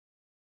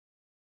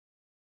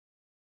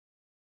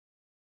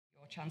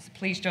chance,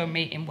 please join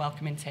me in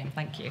welcoming Tim.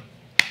 Thank you.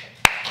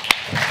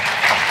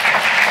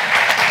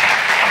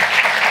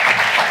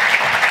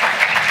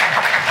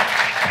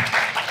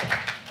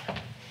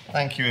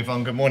 Thank you,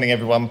 Yvonne. Good morning,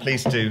 everyone.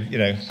 Please do,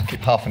 keep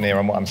half an ear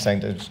on what I'm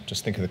saying.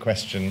 Just think of the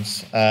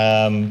questions.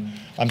 I'm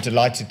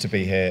delighted to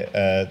be here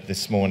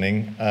this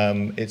morning.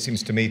 It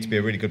seems to me to be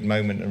a really good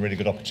moment and a really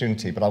good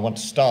opportunity, but I want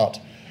to start,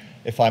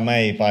 if I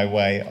may, by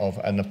way of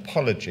an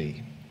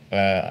apology.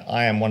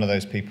 I am one of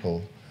those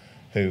people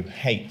who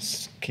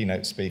hates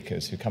keynote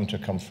speakers who come to a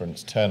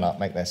conference, turn up,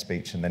 make their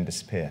speech, and then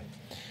disappear.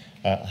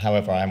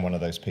 However, I am one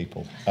of those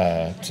people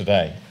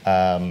today.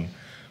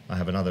 I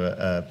have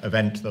another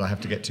event that I have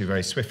to get to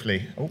very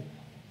swiftly,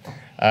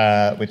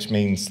 which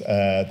means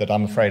that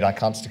I'm afraid I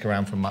can't stick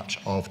around for much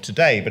of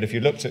today. But if you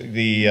looked at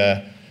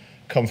the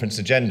conference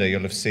agenda,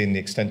 you'll have seen the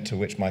extent to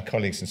which my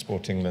colleagues in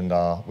Sport England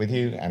are with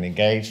you and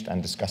engaged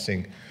and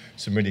discussing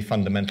some really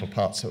fundamental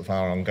parts of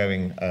our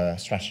ongoing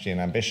strategy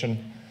and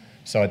ambition.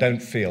 So I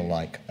don't feel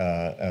like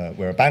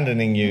we're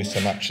abandoning you so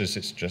much as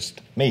it's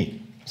just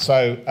me.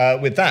 So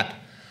with that,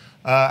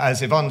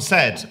 as Yvonne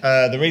said,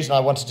 the reason I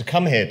wanted to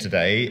come here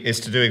today is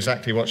to do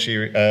exactly what she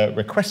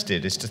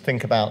requested, is to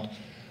think about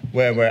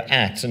where we're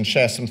at and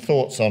share some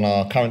thoughts on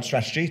our current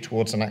strategy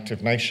towards an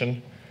active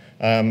nation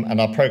and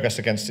our progress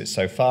against it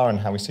so far and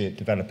how we see it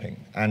developing.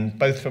 And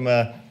both from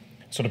a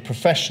sort of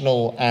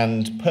professional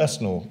and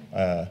personal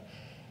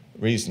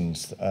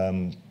reasons,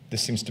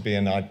 this seems to be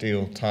an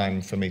ideal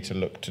time for me to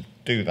look to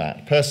do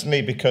that.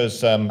 Personally,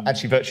 because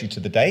actually virtually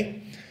to the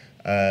day,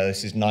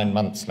 this is 9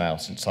 months now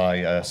since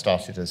I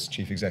started as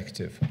Chief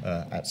Executive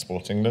at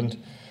Sport England.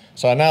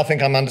 So I now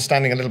think I'm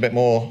understanding a little bit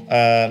more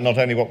not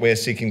only what we're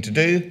seeking to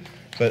do,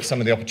 but some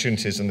of the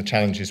opportunities and the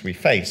challenges we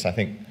face. I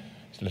think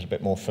it's a little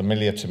bit more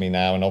familiar to me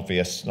now and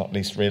obvious, not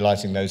least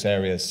realising those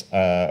areas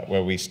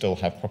where we still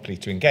have properly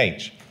to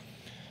engage.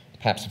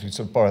 Perhaps if you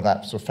sort of borrow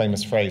that sort of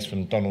famous phrase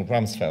from Donald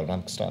Rumsfeld,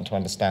 I'm starting to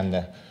understand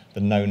the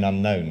known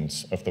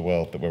unknowns of the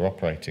world that we're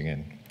operating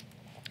in.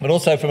 But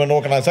also from an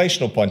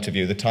organisational point of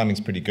view, the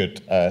timing's pretty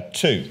good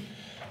too.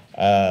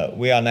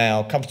 We are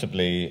now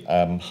comfortably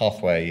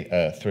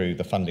halfway through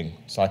the funding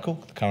cycle,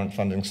 the current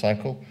funding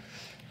cycle.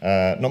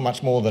 Not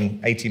much more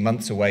than 18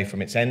 months away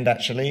from its end,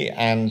 actually,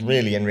 and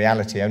really, in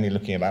reality, only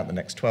looking about the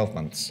next 12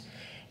 months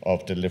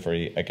of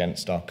delivery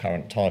against our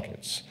current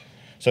targets.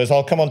 So as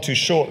I'll come on to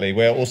shortly,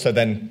 we're also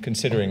then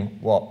considering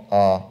what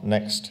our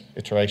next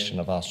iteration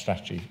of our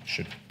strategy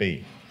should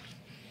be.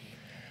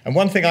 And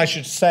one thing I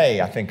should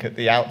say, I think, at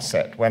the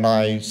outset, when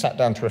I sat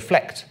down to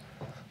reflect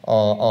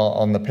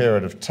on the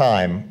period of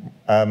time,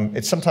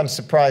 it's sometimes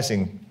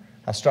surprising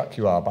how struck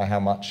you are by how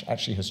much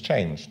actually has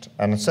changed.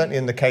 And certainly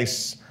in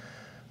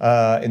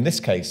this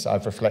case,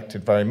 I've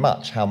reflected very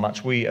much how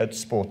much we at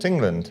Sport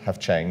England have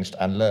changed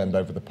and learned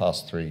over the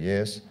past 3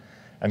 years.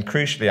 And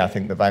crucially, I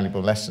think the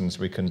valuable lessons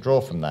we can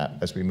draw from that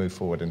as we move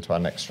forward into our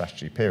next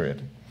strategy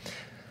period.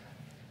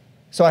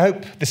 So I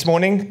hope this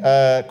morning,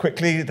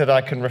 quickly, that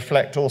I can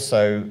reflect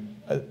also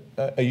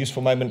a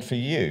useful moment for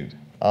you,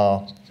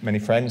 our many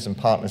friends and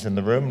partners in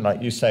the room,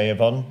 like you say,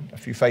 Yvonne, a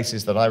few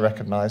faces that I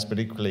recognise, but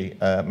equally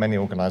many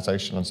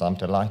organisations I'm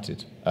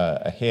delighted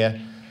are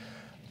here,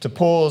 to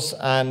pause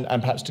and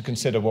perhaps to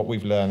consider what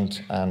we've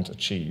learned and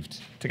achieved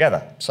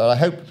together. So I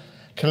hope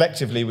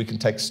collectively we can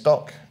take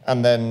stock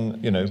and then,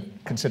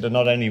 consider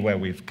not only where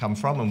we've come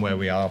from and where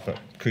we are, but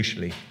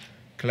crucially,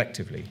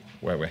 collectively,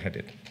 where we're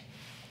headed.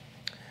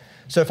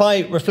 So if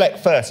I reflect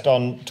first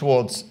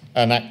towards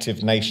an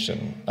active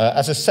nation,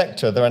 as a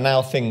sector, there are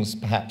now things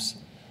perhaps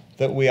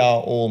that we are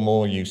all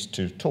more used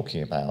to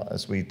talking about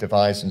as we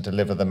devise and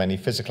deliver the many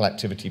physical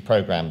activity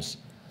programs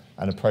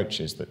and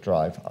approaches that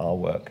drive our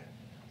work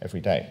every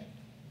day.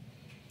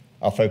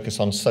 Our focus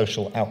on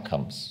social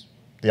outcomes,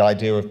 the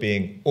idea of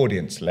being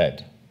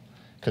audience-led,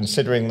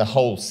 considering the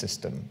whole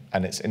system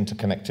and its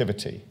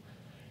interconnectivity,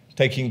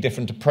 taking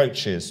different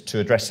approaches to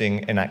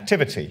addressing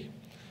inactivity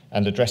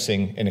and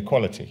addressing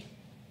inequality.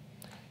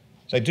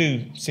 They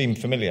do seem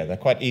familiar. They're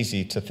quite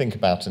easy to think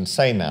about and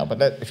say now. But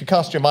if you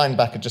cast your mind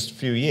back at just a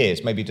few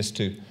years, maybe just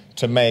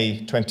to May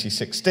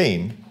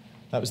 2016,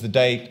 that was the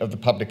date of the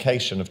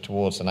publication of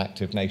Towards an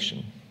Active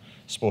Nation,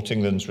 Sport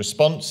England's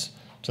response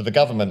to the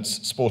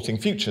government's Sporting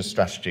Futures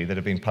strategy that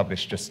had been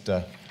published just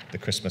the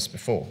Christmas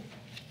before.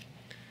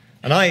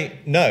 And I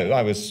know,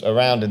 I was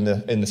around in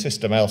the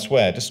system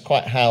elsewhere, just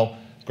quite how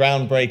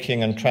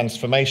groundbreaking and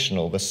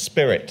transformational the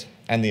spirit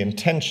and the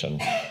intention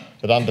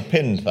that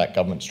underpinned that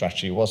government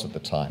strategy was at the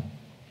time.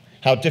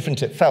 How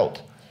different it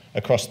felt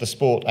across the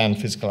sport and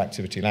physical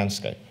activity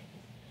landscape.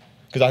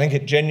 Because I think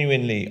it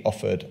genuinely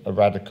offered a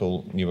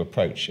radical new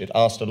approach. It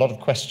asked a lot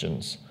of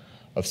questions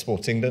of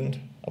Sport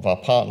England, of our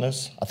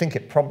partners. I think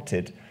it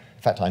prompted,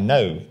 in fact I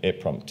know it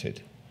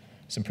prompted,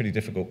 some pretty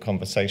difficult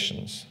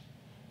conversations.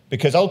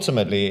 Because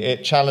ultimately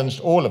it challenged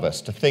all of us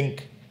to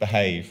think,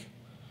 behave,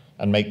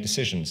 and make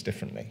decisions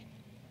differently.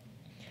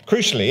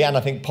 Crucially, and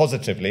I think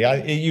positively,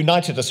 it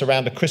united us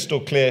around a crystal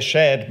clear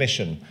shared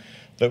mission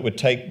that would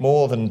take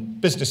more than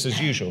business as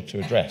usual to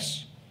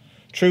address,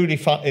 truly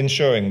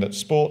ensuring that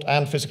sport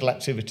and physical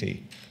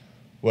activity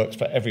works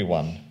for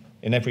everyone,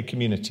 in every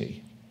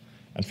community,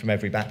 and from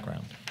every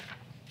background.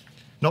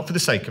 Not for the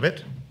sake of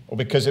it, or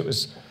because it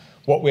was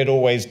what we had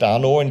always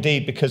done, or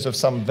indeed because of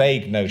some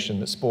vague notion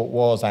that sport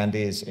was and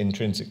is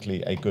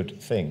intrinsically a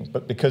good thing,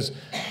 but because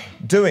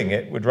doing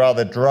it would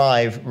rather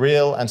drive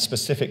real and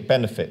specific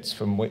benefits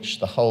from which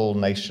the whole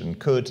nation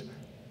could,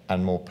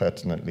 and more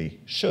pertinently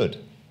should,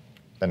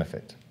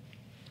 benefit.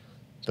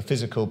 The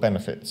physical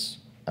benefits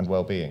and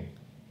well-being,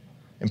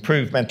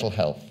 improved mental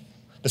health,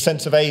 the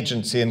sense of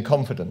agency and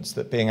confidence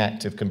that being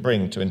active can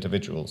bring to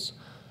individuals,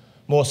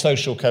 more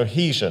social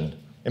cohesion,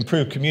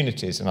 improved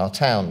communities in our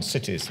towns,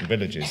 cities and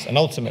villages, and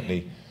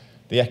ultimately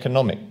the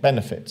economic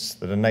benefits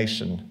that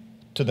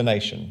to the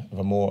nation of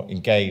a more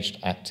engaged,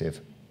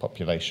 active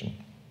population.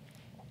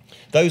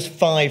 Those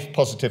 5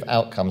 positive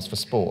outcomes for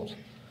sport,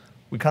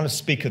 we kind of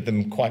speak of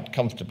them quite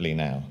comfortably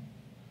now.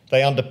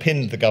 They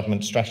underpinned the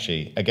government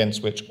strategy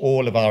against which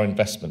all of our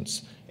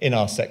investments in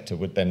our sector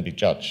would then be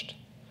judged.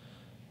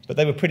 But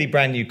they were pretty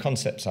brand new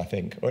concepts, I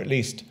think, or at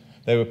least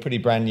they were pretty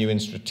brand new in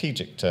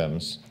strategic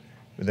terms,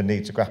 with the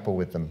need to grapple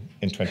with them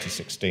in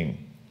 2016.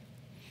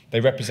 They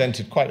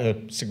represented quite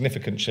a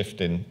significant shift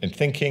in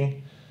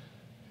thinking,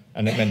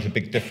 and it meant a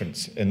big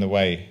difference in the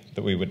way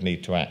that we would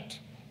need to act.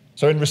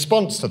 So in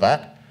response to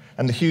that,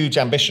 and the huge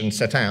ambition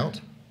set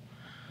out,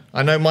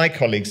 I know my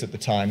colleagues at the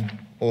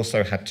time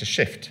also had to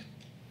shift.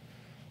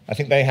 I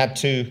think they had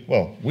to,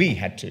 well, we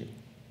had to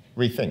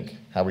rethink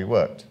how we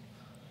worked,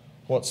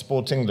 what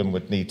Sport England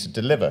would need to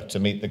deliver to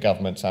meet the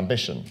government's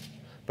ambition,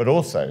 but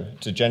also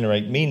to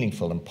generate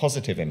meaningful and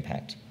positive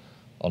impact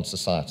on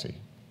society.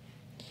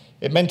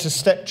 It meant a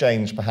step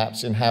change,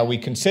 perhaps, in how we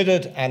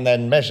considered and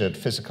then measured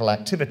physical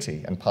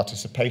activity and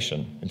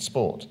participation in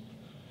sport.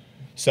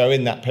 So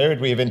in that period,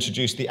 we have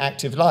introduced the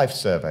Active Life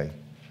Survey,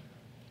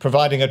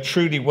 providing a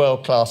truly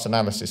world-class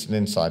analysis and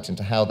insight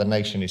into how the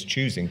nation is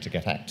choosing to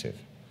get active,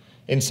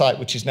 insight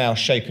which is now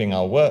shaping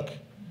our work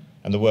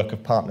and the work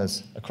of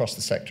partners across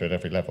the sector at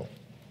every level.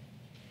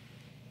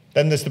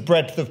 Then there's the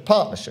breadth of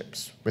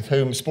partnerships with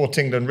whom Sport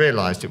England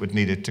realised it would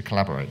needed to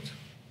collaborate.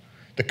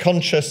 The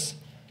conscious,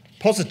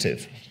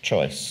 positive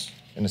choice,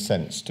 in a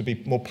sense, to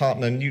be more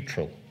partner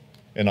neutral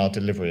in our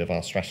delivery of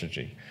our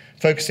strategy,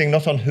 focusing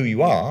not on who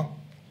you are,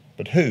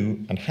 but who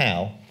and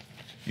how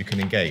you can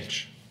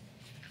engage.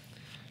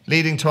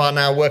 Leading to our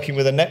now working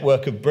with a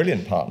network of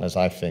brilliant partners,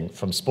 I think,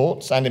 from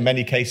sports and in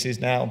many cases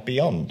now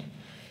beyond.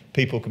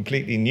 People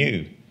completely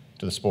new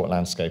to the sport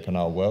landscape and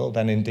our world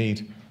and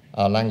indeed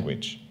our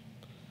language,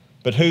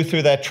 but who,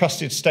 through their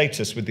trusted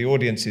status with the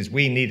audiences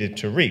we needed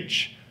to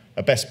reach,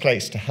 are best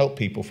placed to help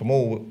people from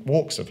all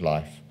walks of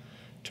life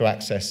to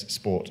access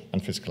sport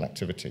and physical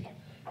activity.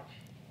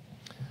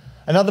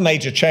 Another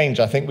major change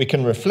I think we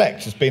can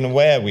reflect has been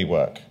where we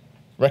work,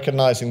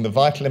 recognising the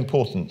vital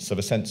importance of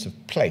a sense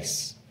of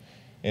place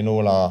in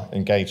all our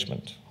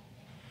engagement.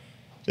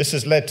 This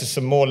has led to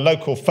some more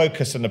local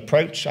focus and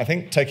approach, I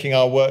think, taking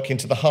our work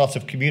into the heart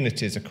of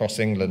communities across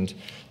England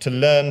to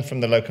learn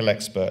from the local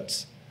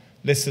experts,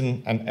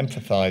 listen and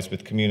empathise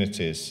with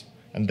communities,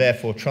 and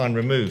therefore try and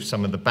remove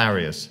some of the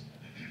barriers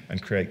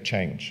and create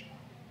change.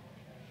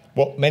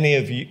 What many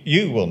of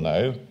you will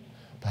know,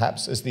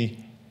 perhaps, as the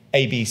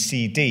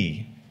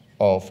ABCD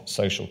of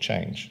social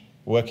change,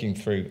 working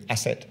through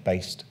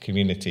asset-based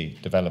community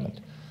development,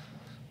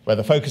 where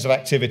the focus of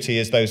activity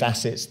is those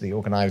assets, the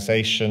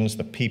organisations,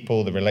 the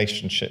people, the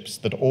relationships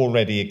that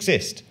already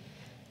exist,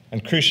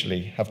 and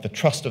crucially have the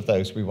trust of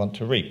those we want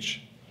to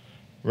reach,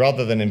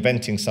 rather than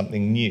inventing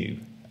something new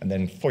and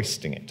then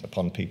foisting it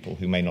upon people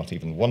who may not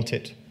even want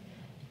it,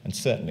 and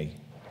certainly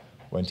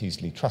won't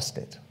easily trust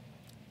it.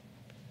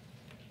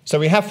 So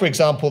we have, for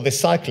example, this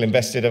cycle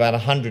invested about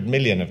 100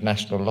 million of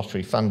National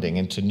Lottery funding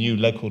into new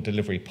local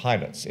delivery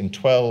pilots in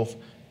 12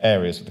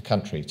 areas of the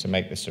country to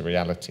make this a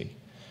reality.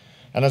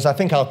 And as I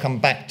think I'll come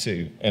back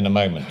to in a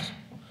moment,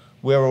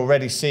 we're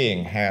already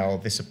seeing how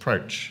this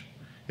approach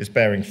is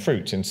bearing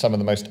fruit in some of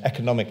the most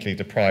economically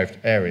deprived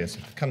areas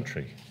of the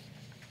country.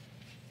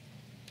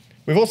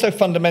 We've also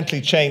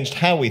fundamentally changed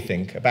how we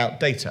think about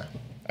data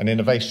and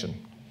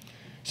innovation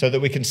so that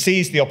we can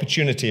seize the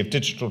opportunity of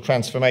digital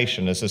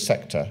transformation as a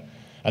sector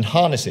and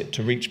harness it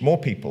to reach more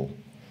people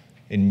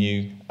in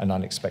new and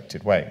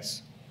unexpected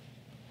ways.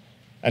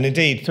 And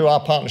indeed, through our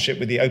partnership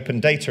with the Open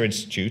Data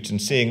Institute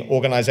and seeing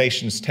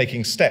organisations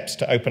taking steps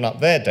to open up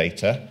their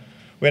data,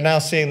 we're now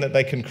seeing that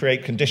they can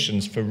create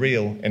conditions for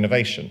real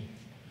innovation.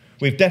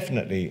 We've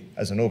definitely,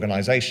 as an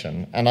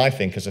organisation, and I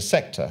think as a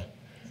sector,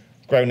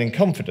 grown in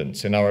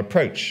confidence in our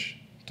approach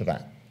to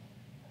that.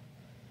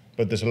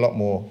 But there's a lot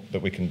more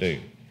that we can do.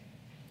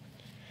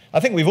 I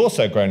think we've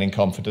also grown in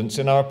confidence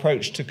in our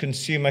approach to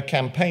consumer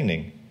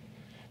campaigning,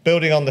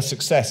 building on the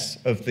success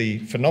of the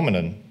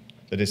phenomenon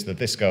that is the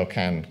This Girl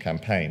Can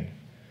campaign,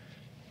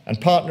 and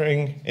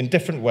partnering in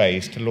different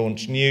ways to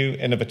launch new,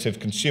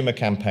 innovative consumer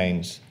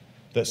campaigns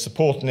that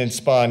support and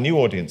inspire new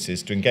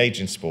audiences to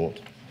engage in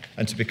sport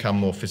and to become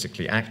more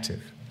physically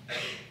active.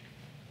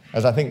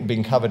 As I think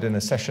being covered in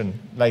a session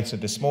later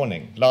this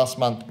morning, last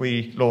month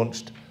we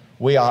launched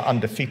We Are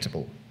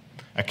Undefeatable,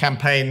 a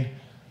campaign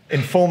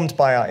informed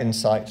by our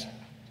insight,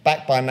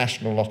 backed by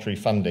national lottery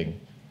funding,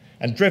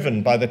 and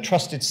driven by the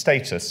trusted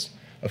status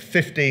of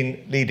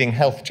 15 leading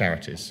health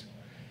charities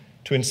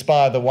to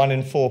inspire the 1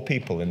 in 4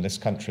 people in this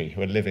country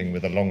who are living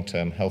with a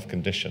long-term health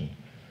condition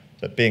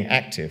that being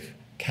active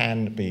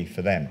can be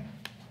for them,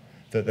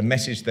 that the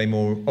message they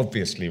more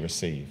obviously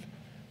receive,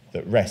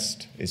 that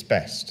rest is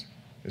best,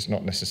 is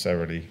not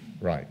necessarily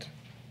right.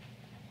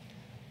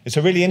 It's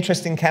a really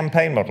interesting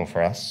campaign model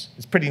for us.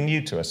 It's pretty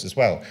new to us as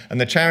well. And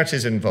the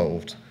charities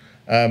involved,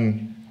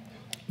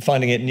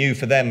 finding it new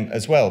for them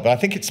as well. But I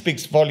think it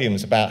speaks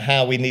volumes about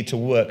how we need to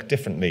work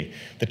differently.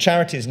 The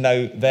charities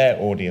know their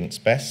audience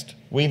best.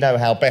 We know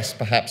how best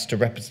perhaps to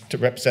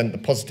represent the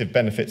positive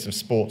benefits of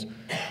sport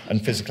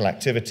and physical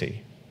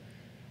activity.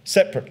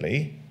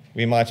 Separately,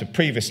 we might have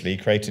previously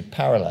created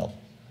parallel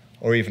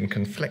or even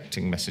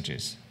conflicting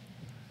messages.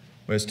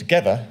 Whereas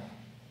together,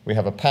 we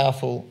have a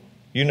powerful,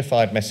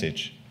 unified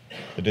message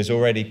that is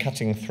already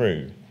cutting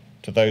through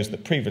to those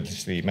that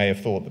previously may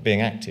have thought that being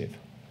active,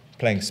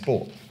 playing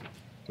sport,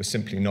 was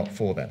simply not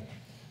for them.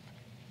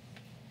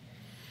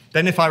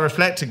 Then if I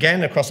reflect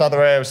again across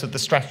other areas of the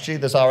strategy,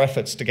 there's our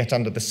efforts to get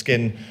under the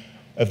skin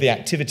of the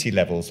activity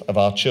levels of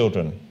our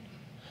children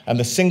and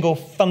the single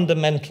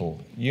fundamental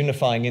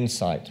unifying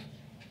insight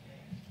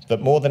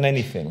that more than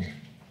anything,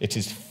 it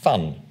is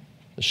fun,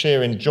 the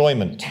sheer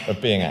enjoyment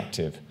of being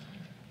active,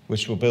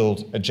 which will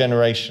build a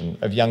generation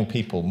of young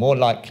people more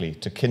likely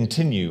to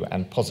continue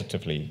and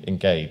positively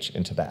engage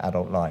into their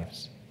adult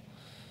lives.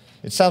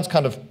 It sounds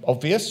kind of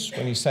obvious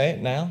when you say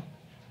it now,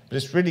 but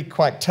it's really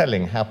quite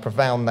telling how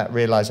profound that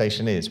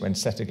realization is when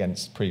set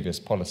against previous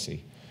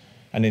policy,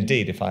 and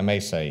indeed, if I may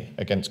say,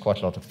 against quite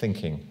a lot of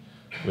thinking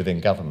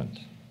within government.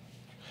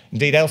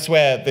 Indeed,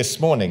 elsewhere this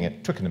morning,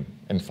 at Twickenham,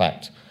 in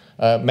fact,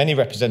 many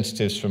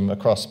representatives from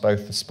across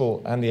both the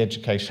sport and the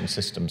education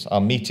systems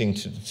are meeting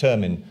to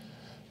determine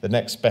the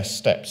next best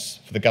steps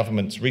for the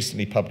government's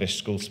recently published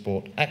School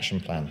Sport Action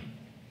Plan.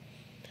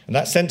 And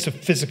that sense of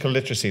physical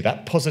literacy,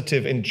 that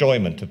positive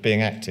enjoyment of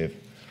being active,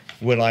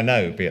 will, I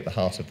know, be at the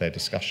heart of their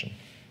discussion.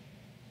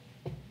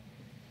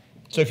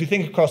 So if you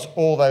think across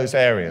all those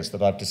areas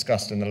that I've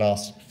discussed in the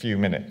last few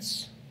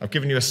minutes, I've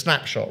given you a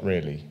snapshot,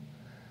 really,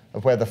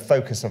 of where the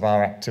focus of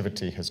our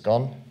activity has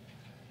gone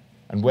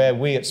and where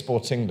we at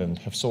Sport England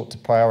have sought to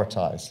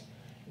prioritise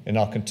in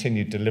our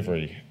continued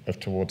delivery of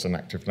Towards an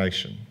Active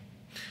Nation.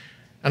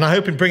 And I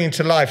hope in bringing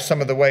to life some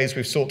of the ways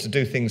we've sought to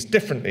do things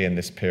differently in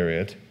this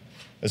period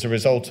as a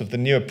result of the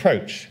new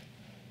approach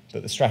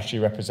that the strategy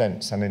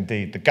represents and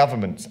indeed the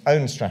government's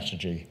own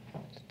strategy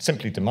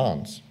simply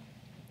demands.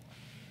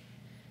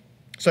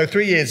 So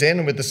 3 years in,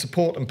 and with the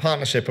support and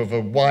partnership of a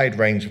wide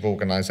range of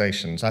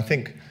organisations, I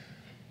think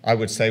I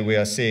would say we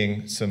are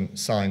seeing some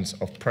signs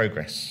of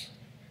progress.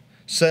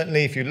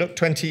 Certainly, if you look,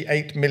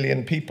 28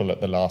 million people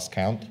at the last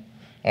count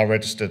are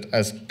registered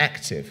as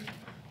active.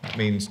 That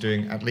means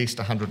doing at least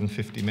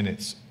 150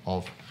 minutes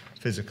of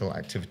physical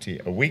activity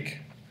a week.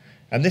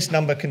 And this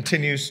number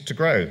continues to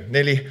grow.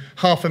 Nearly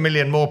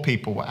 500,000 more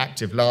people were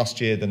active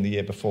last year than the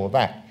year before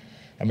that.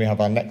 And we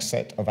have our next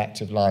set of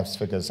active lives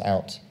figures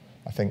out,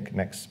 I think,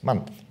 next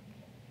month.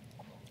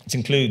 It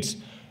includes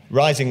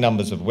rising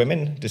numbers of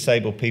women,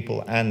 disabled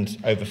people, and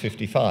over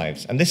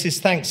 55s. And this is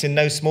thanks in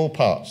no small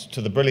part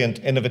to the brilliant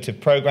innovative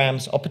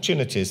programmes,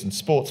 opportunities and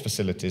sports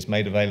facilities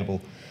made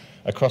available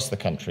across the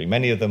country,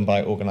 many of them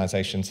by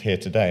organisations here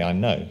today, I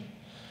know,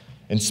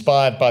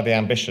 inspired by the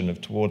ambition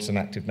of Towards an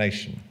Active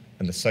Nation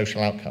and the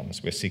social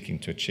outcomes we're seeking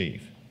to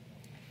achieve.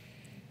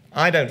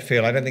 I don't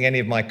think any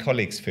of my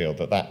colleagues feel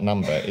that that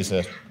number is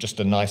just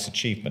a nice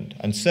achievement,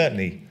 and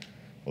certainly,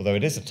 although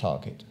it is a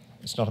target,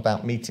 it's not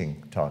about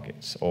meeting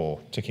targets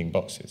or ticking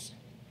boxes.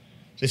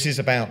 This is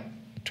about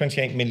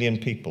 28 million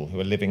people who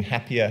are living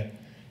happier,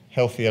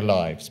 healthier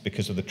lives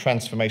because of the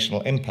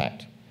transformational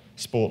impact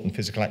sport and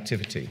physical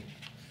activity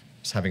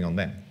is having on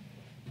them.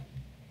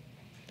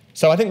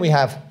 So I think we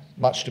have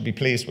much to be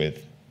pleased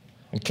with.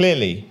 And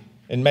clearly,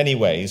 in many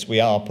ways,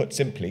 we are, put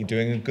simply,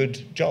 doing a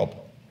good job.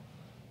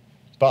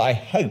 But I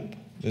hope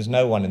there's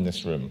no one in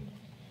this room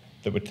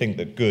that would think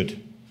that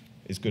good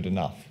is good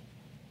enough.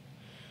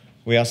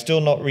 We are still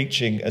not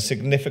reaching a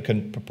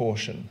significant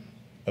proportion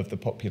of the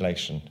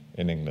population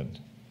in England.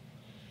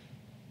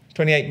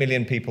 28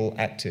 million people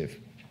active,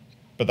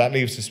 but that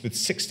leaves us with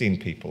 16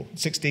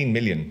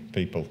 million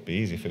people. It'd be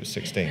easy if it was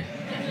 16.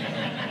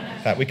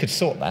 In fact, we could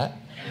sort that.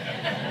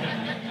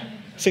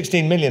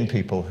 16 million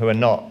people who are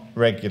not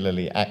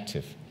regularly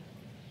active.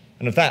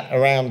 And of that,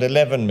 around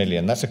 11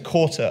 million, that's a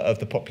quarter of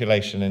the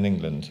population in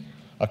England,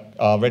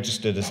 are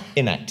registered as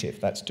inactive.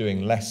 That's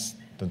doing less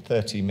than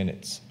 30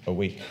 minutes a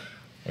week,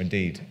 or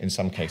indeed, in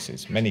some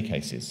cases, many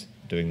cases,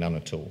 doing none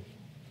at all.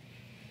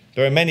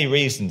 There are many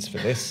reasons for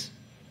this,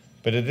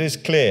 but it is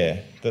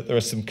clear that there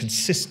are some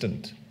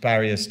consistent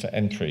barriers to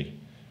entry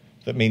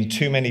that mean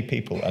too many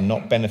people are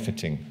not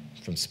benefiting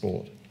from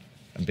sport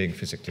and being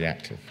physically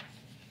active.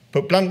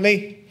 Put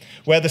bluntly,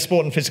 where the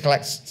sport and physical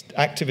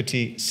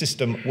activity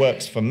system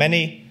works for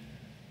many,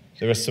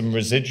 there are some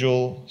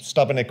residual,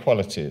 stubborn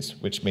inequalities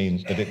which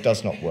mean that it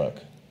does not work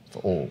for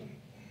all.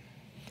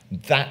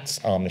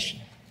 That's our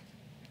mission.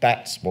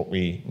 That's what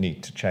we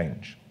need to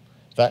change.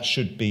 That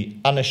should be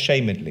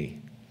unashamedly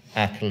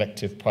our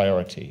collective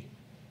priority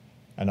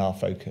and our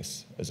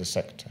focus as a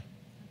sector.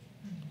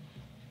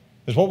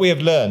 Because what we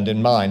have learned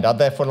in mind, I'd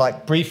therefore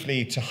like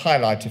briefly to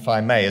highlight, if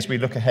I may, as we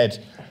look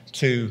ahead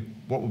to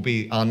what will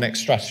be our next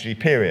strategy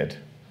period,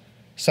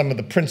 some of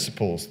the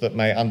principles that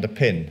may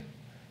underpin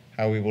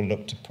how we will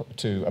look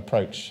to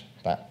approach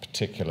that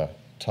particular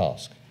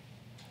task.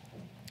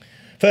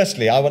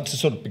 Firstly, I want to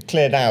sort of be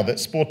clear now that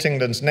Sport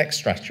England's next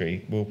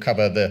strategy will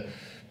cover the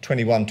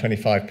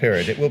 21-25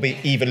 period. It will be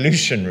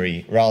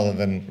evolutionary rather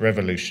than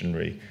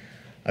revolutionary.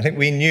 I think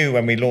we knew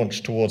when we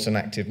launched Towards an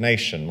Active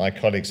Nation, my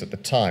colleagues at the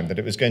time, that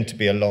it was going to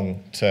be a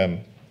long-term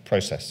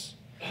process,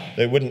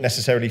 that it wouldn't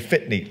necessarily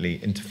fit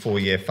neatly into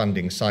 4-year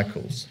funding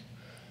cycles.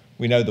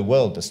 We know the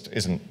world just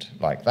isn't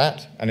like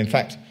that, and in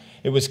fact,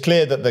 it was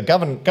clear that the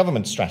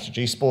government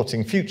strategy,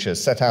 Sporting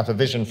Futures, set out a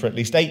vision for at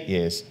least 8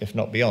 years, if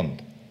not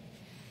beyond.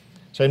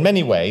 So in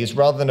many ways,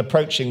 rather than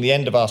approaching the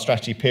end of our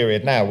strategy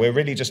period now, we're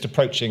really just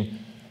approaching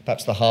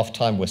perhaps the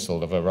half-time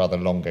whistle of a rather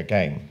longer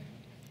game.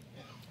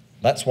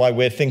 That's why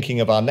we're thinking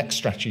of our next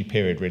strategy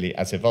period really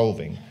as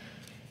evolving,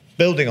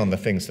 building on the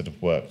things that have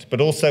worked,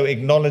 but also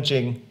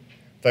acknowledging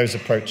those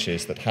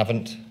approaches that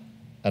haven't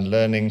and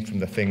learning from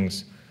the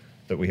things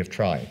that we have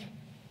tried.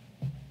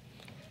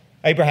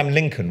 Abraham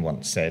Lincoln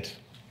once said,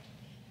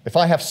 "If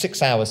I have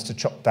 6 hours to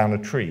chop down a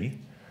tree,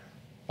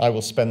 I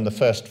will spend the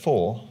first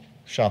 4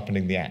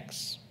 sharpening the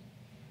axe."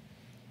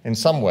 In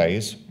some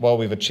ways, while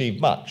we've achieved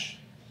much,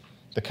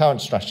 the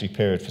current strategy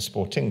period for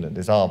Sport England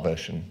is our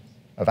version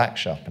of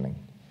axe sharpening.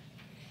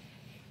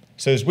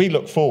 So as we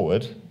look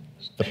forward,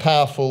 the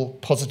powerful,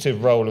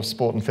 positive role of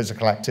sport and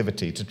physical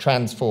activity to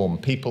transform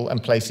people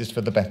and places for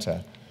the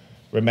better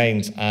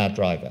remains our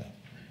driver,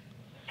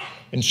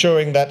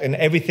 ensuring that in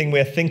everything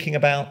we're thinking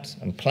about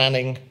and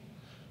planning,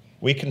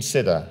 we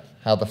consider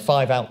how the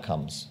 5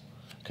 outcomes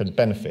can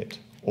benefit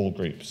all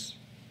groups.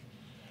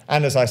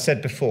 And as I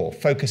said before,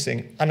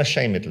 focusing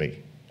unashamedly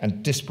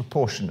and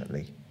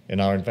disproportionately in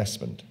our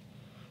investment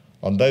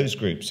on those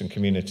groups and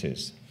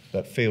communities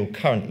that feel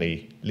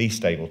currently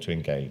least able to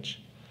engage,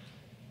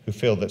 who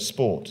feel that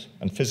sport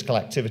and physical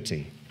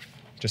activity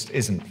just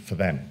isn't for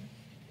them.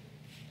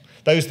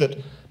 Those that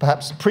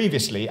perhaps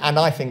previously, and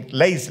I think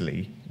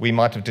lazily, we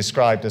might have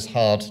described as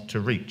hard to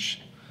reach.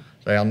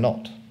 They are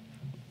not.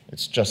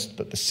 It's just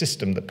that the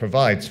system that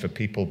provides for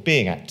people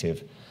being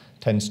active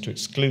tends to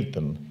exclude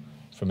them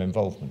from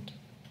involvement.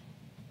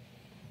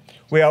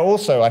 We are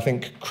also, I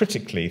think,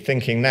 critically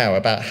thinking now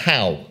about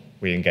how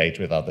we engage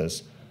with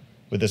others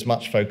with as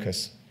much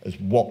focus as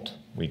what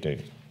we do.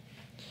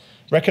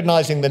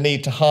 Recognising the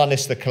need to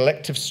harness the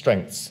collective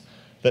strengths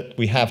that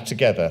we have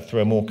together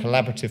through a more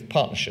collaborative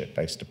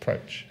partnership-based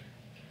approach.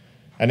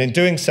 And in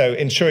doing so,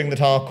 ensuring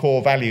that our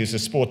core values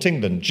as Sport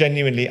England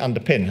genuinely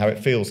underpin how it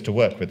feels to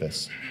work with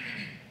us.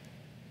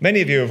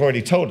 Many of you have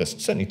already told us,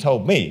 certainly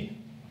told me,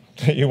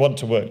 that you want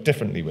to work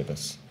differently with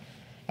us.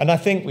 And I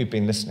think we've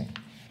been listening.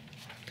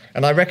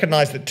 And I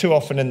recognise that too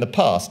often in the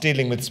past,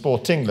 dealing with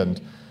Sport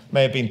England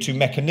may have been too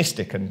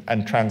mechanistic and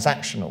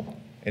transactional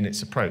in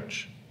its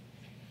approach.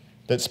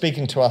 That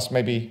speaking to us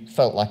maybe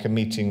felt like a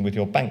meeting with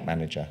your bank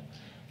manager,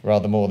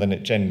 rather more than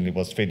it genuinely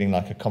was feeling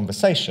like a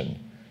conversation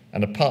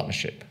and a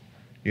partnership,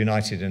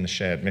 united in a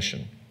shared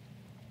mission.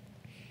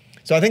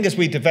 So I think as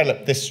we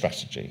develop this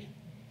strategy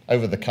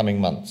over the coming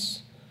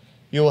months,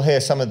 you will hear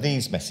some of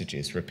these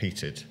messages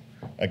repeated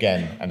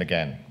again and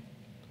again.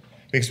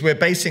 Because we're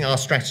basing our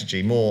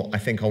strategy more, I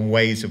think, on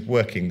ways of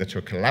working that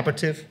are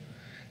collaborative,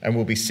 and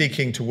we'll be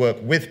seeking to work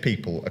with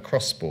people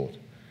across sport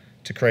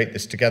to create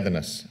this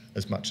togetherness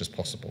as much as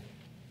possible.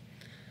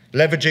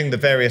 Leveraging the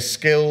various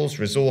skills,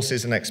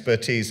 resources and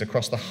expertise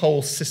across the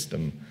whole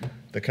system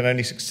that can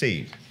only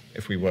succeed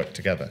if we work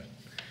together.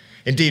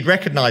 Indeed,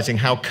 recognising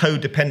how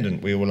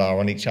codependent we all are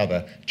on each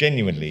other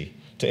genuinely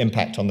to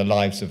impact on the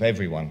lives of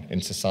everyone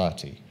in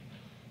society.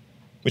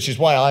 Which is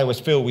why I always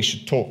feel we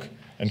should talk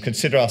and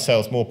consider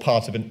ourselves more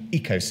part of an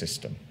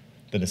ecosystem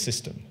than a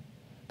system,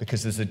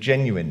 because there's a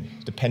genuine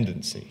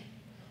dependency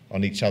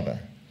on each other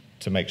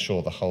to make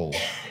sure the whole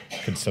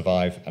can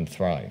survive and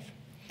thrive.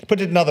 Put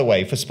it another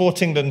way, for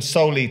Sport England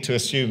solely to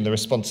assume the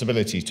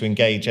responsibility to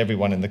engage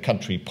everyone in the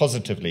country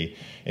positively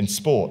in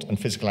sport and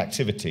physical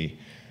activity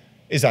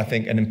is, I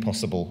think, an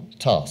impossible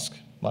task.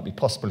 Might be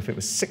possible if it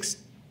was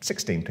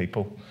 16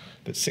 people,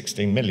 but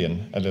 16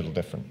 million, a little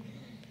different.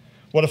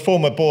 What a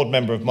former board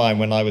member of mine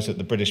when I was at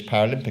the British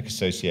Paralympic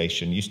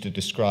Association used to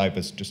describe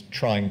as just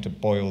trying to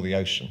boil the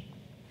ocean.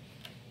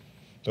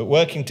 But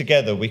working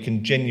together, we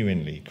can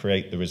genuinely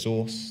create the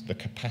resource, the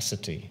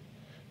capacity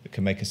that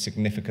can make a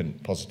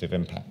significant positive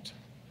impact.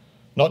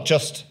 Not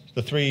just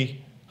the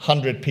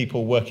 300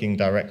 people working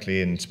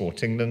directly in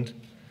Sport England,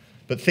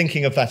 but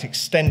thinking of that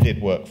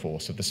extended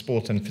workforce of the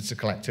sport and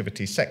physical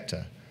activity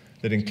sector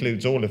that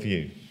includes all of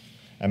you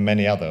and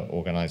many other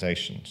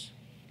organisations.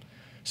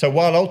 So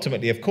while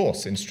ultimately, of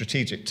course, in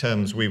strategic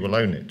terms we will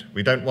own it,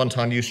 we don't want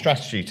our new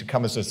strategy to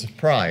come as a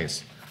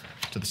surprise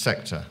to the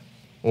sector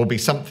or be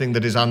something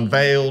that is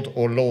unveiled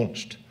or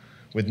launched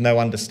with no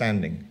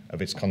understanding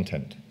of its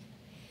content.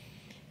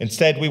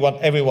 Instead, we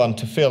want everyone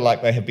to feel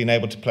like they have been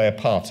able to play a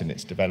part in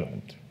its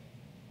development,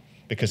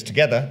 because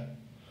together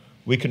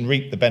we can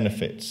reap the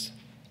benefits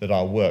that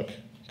our work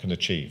can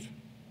achieve.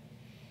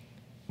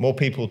 More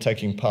people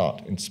taking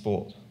part in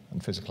sport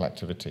and physical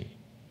activity,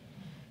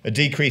 a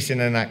decrease in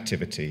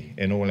inactivity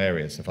in all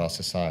areas of our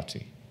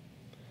society,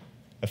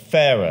 a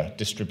fairer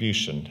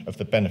distribution of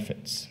the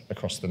benefits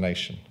across the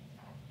nation,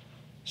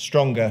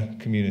 stronger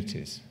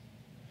communities,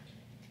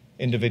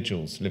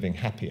 individuals living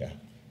happier,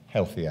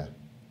 healthier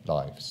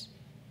lives.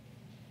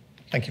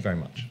 Thank you very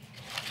much.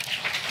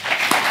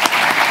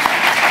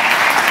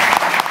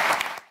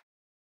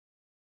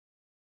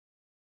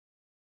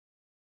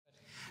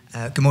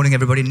 Good morning,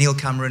 everybody. Neil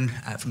Cameron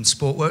from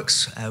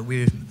Sportworks.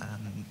 We're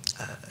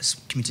a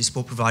community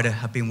sport provider,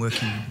 have been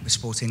working with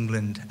Sport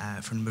England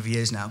for a number of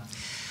years now.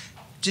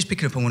 Just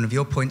picking up on one of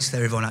your points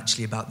there, Yvonne,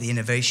 actually about the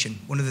innovation.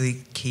 One of the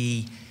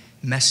key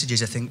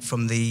messages, I think,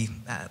 from the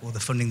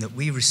funding that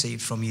we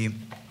received from you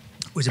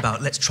was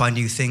about let's try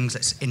new things,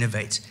 let's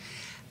innovate.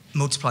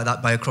 Multiply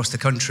that by across the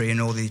country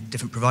and all the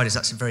different providers,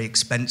 that's a very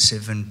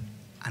expensive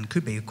and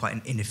could be quite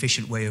an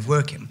inefficient way of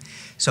working.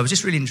 So I was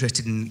just really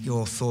interested in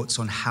your thoughts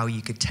on how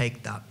you could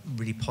take that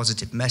really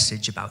positive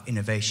message about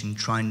innovation,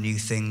 trying new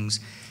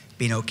things,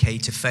 being okay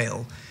to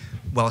fail,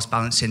 whilst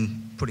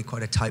balancing probably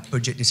quite a tight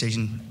budget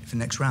decision for the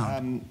next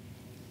round.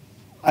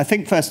 I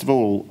think, first of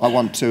all, I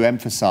want to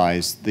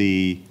emphasise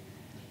the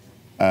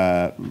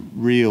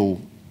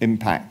real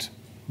impact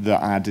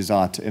that our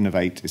desire to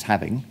innovate is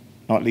having,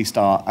 or at least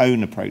our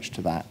own approach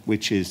to that,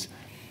 which is,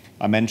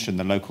 I mentioned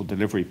the local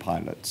delivery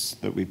pilots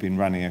that we've been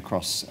running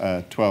across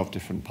 12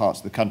 different parts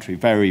of the country,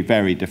 very,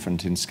 very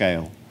different in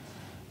scale.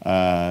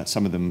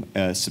 Some of them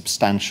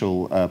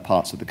substantial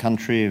parts of the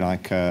country,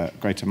 like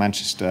Greater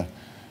Manchester.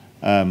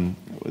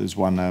 There's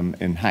one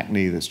in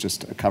Hackney that's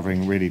just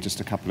covering really just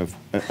a couple of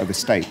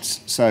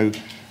estates. So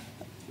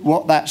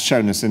what that's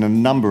shown us in a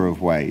number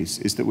of ways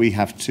is that we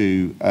have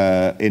to,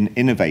 in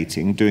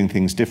innovating, doing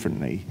things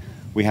differently,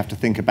 we have to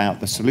think about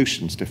the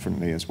solutions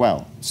differently as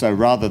well. So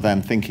rather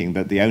than thinking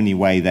that the only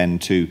way then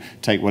to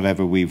take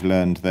whatever we've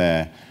learned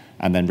there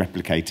and then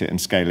replicate it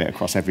and scale it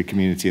across every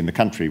community in the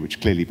country, which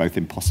is clearly both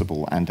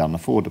impossible and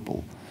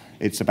unaffordable,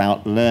 it's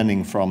about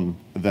learning from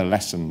the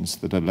lessons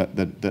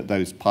that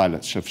those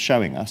pilots are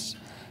showing us,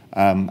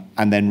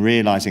 and then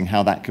realising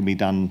how that can be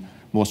done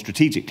more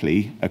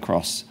strategically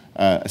across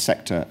a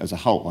sector as a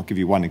whole. I'll give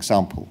you one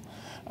example.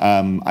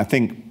 I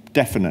think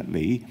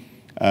definitely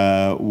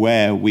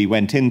where we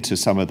went into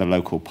some of the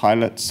local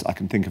pilots, I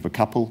can think of a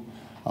couple.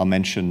 I'll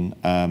mention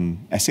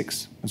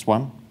Essex as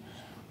one.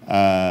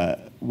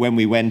 When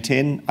we went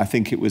in, I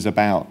think it was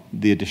about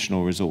the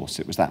additional resource.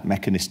 It was that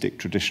mechanistic,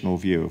 traditional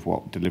view of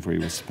what delivery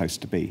was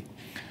supposed to be.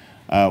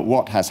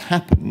 What has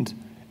happened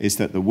is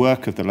that the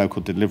work of the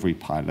local delivery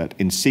pilot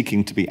in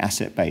seeking to be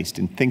asset-based,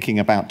 in thinking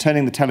about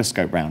turning the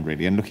telescope round,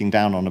 really, and looking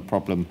down on a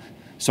problem,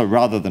 so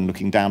rather than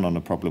looking down on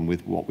a problem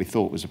with what we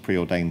thought was a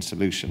preordained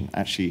solution,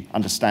 actually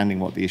understanding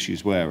what the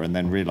issues were and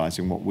then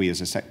realising what we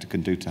as a sector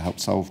can do to help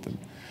solve them.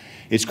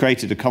 It's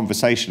created a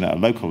conversation at a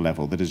local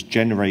level that has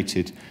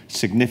generated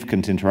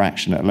significant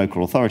interaction at a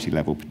local authority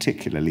level,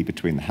 particularly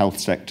between the health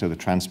sector, the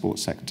transport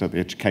sector, the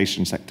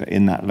education sector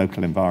in that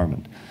local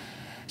environment.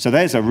 So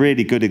there's a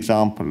really good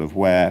example of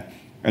where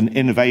an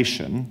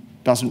innovation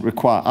doesn't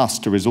require us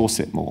to resource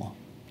it more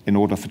in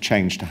order for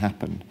change to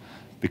happen,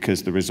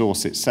 because the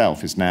resource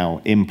itself is now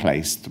in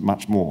place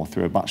much more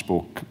through a much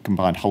more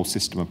combined whole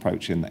system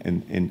approach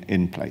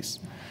in place.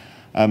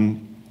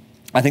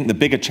 I think the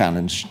bigger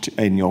challenge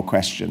in your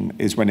question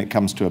is when it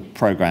comes to a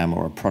program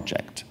or a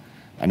project,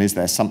 and is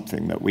there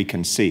something that we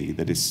can see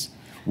that is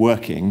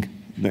working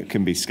that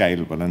can be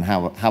scalable, and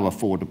how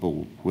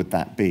affordable would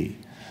that be?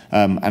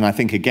 And I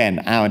think,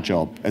 again, our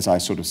job, as I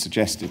sort of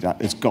suggested,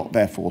 has got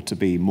therefore to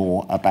be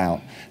more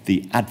about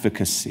the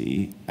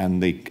advocacy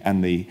and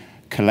the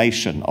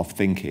collation of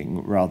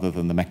thinking rather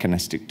than the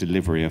mechanistic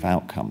delivery of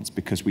outcomes,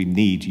 because we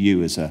need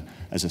you as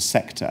a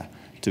sector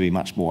to be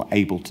much more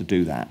able to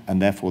do that, and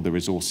therefore the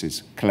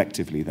resources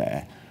collectively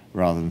there,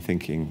 rather than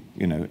thinking,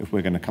 you know, if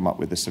we're going to come up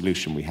with a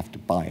solution, we have to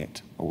buy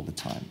it all the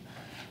time.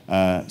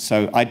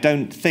 So I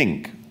don't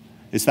think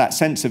it's that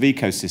sense of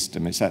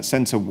ecosystem, it's that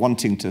sense of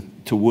wanting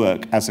to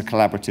work as a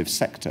collaborative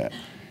sector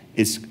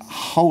is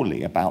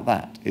wholly about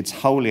that. It's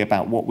wholly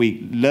about what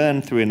we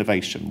learn through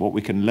innovation, what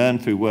we can learn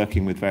through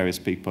working with various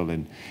people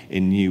in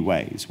new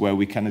ways, where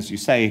we can, as you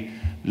say,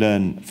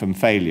 learn from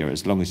failure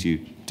as long as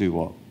you do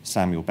what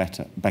Samuel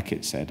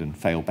Beckett said and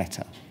fail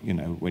better, you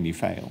know, when you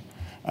fail.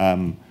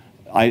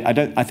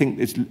 I think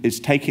it's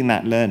taking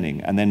that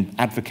learning and then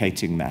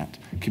advocating that,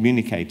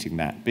 communicating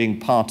that, being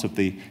part of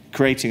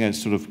creating a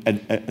sort of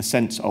a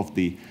sense of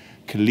the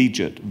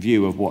collegiate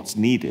view of what's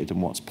needed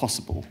and what's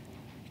possible,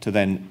 to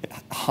then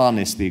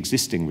harness the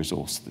existing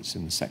resource that's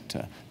in the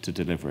sector to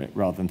deliver it,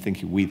 rather than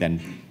thinking we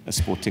then, as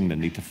Sport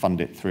England, need to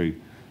fund it through,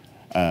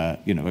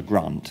 you know, a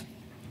grant.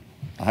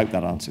 I hope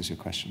that answers your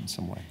question in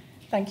some way.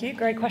 Thank you.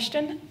 Great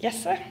question.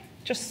 Yes, sir.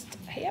 Just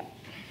here.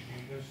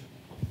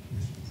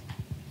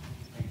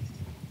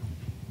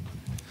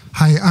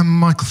 Hi, I'm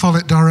Michael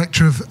Follett,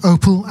 Director of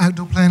Opal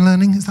Outdoor Play and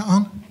Learning. Is that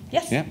on?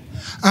 Yes. Yeah.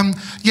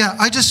 Yeah,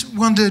 I just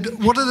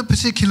wondered, what are the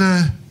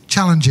particular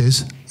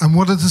challenges and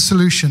what are the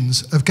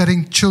solutions of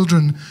getting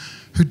children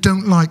who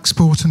don't like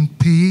sport and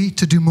PE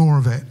to do more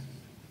of it?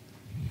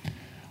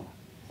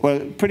 Well,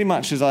 pretty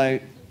much as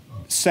I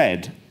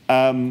said,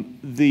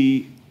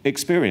 the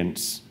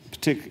experience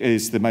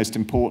is the most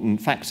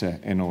important factor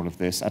in all of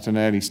this at an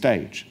early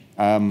stage.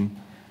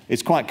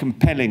 It's quite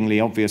compellingly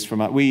obvious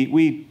from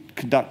we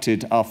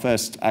conducted our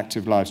first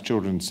Active Lives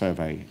Children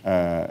survey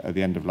at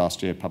the end of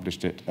last year,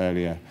 published it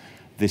earlier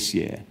this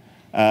year.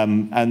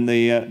 And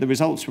the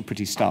results were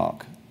pretty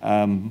stark,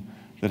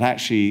 that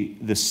actually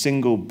the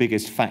single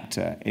biggest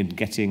factor in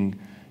getting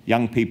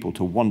young people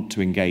to want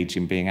to engage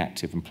in being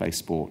active and play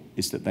sport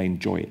is that they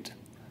enjoy it.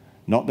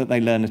 Not that they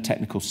learn a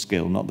technical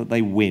skill, not that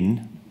they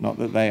win, not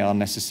that they are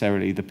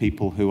necessarily the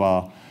people who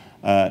are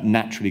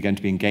naturally going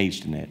to be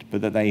engaged in it,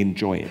 but that they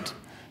enjoy it.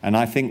 And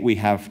I think we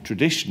have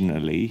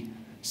traditionally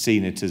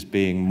seen it as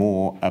being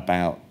more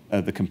about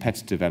the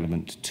competitive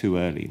element too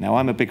early. Now,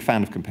 I'm a big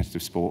fan of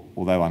competitive sport,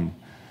 although I'm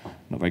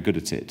not very good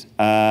at it.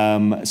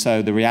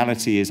 So the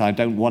reality is I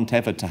don't want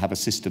ever to have a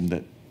system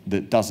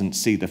that doesn't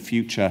see the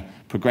future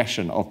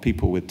progression of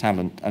people with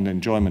talent and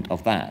enjoyment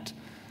of that.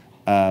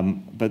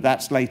 But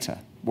that's later.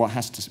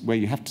 Where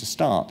you have to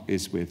start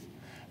is with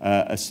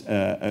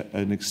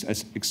an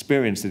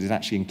experience that is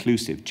actually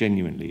inclusive,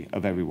 genuinely,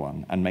 of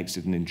everyone and makes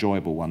it an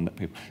enjoyable one that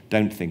people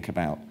don't think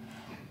about.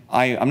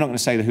 I'm not going to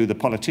say who the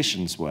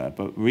politicians were,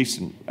 but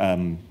recent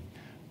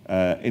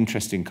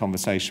interesting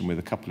conversation with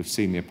a couple of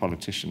senior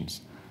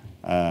politicians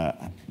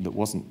that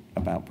wasn't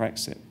about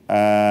Brexit.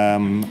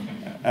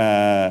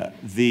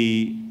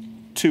 The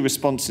two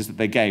responses that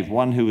they gave,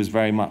 one who was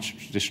very much a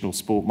traditional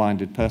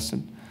sport-minded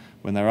person,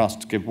 when they were asked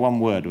to give one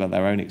word about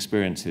their own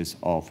experiences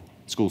of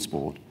school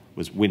sport,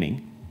 was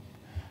winning.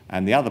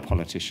 And the other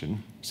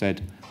politician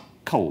said,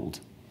 cold.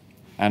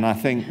 And I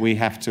think we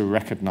have to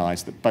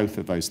recognise that both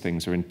of those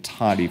things are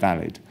entirely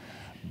valid,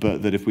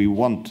 but that if we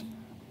want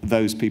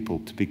those people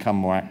to become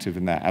more active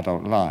in their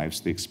adult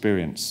lives, the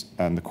experience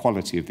and the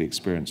quality of the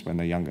experience when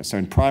they're younger. So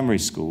in primary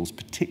schools,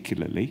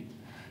 particularly,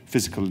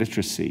 physical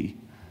literacy,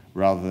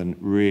 rather than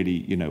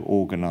really,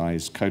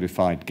 organised,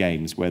 codified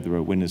games where there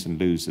are winners and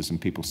losers and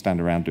people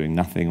stand around doing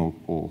nothing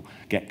or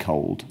get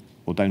cold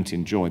or don't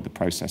enjoy the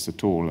process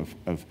at all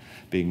of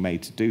being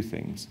made to do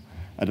things,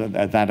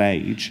 at that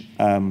age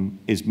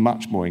is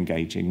much more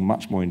engaging,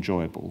 much more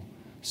enjoyable,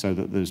 so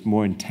that there's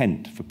more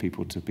intent for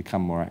people to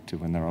become more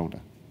active when they're older.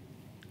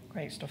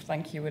 Great stuff,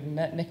 thank you. And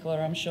Nicola,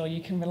 I'm sure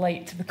you can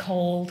relate to the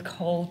cold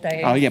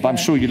days. Oh yeah, but I'm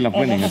sure you love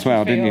winning as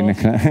well, didn't you,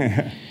 Nicola?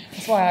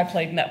 That's why I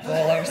played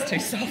netball, I was too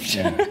soft.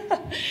 Yeah.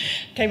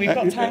 Okay, we've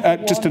got time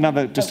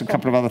for just a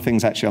couple of other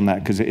things actually on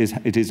that, because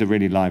it is a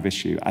really live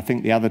issue. I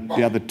think the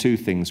other two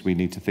things we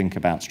need to think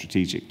about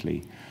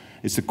strategically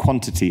is the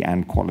quantity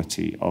and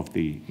quality of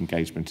the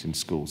engagement in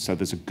schools. So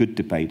there's a good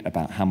debate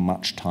about how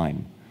much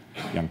time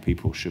young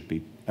people should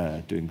be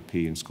doing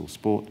PE in school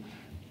sport.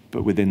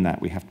 But within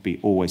that, we have to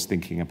be always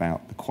thinking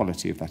about the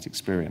quality of that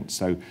experience.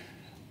 So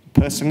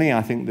personally,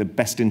 I think the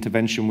best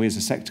intervention we as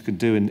a sector could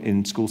do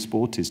in school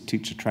sport is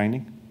teacher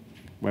training,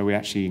 where we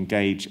actually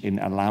engage in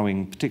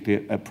allowing,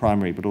 particularly at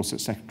primary, but also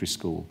at secondary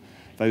school,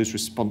 those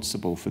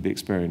responsible for the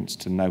experience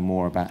to know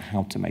more about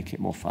how to make it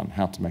more fun,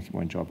 how to make it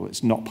more enjoyable.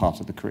 It's not part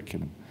of the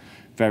curriculum.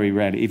 Very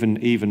rarely,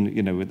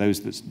 even with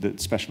those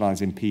that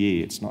specialise in PE,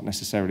 it's not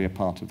necessarily a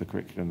part of the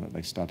curriculum that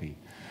they study.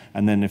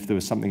 And then if there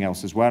was something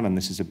else as well, and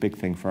this is a big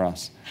thing for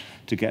us,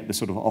 to get the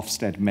sort of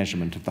Ofsted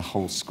measurement of the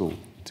whole school,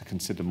 to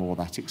consider more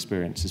that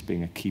experience as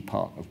being a key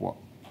part of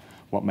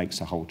what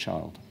makes a whole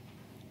child.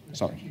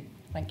 Sorry.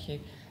 Thank you.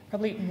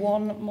 Probably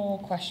one more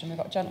question. We've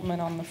got a gentleman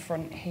on the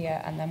front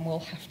here, and then we'll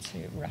have to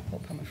wrap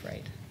up, I'm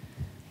afraid.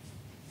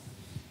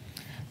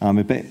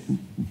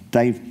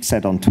 Dave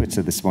said on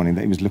Twitter this morning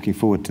that he was looking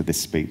forward to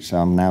this speech, so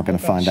I'm now going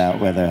to find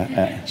out whether...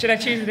 Should I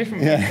choose a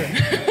different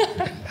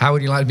person? How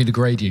would you like me to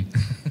grade you?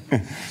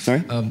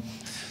 Sorry?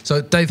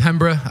 So Dave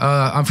Hemborough,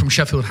 I'm from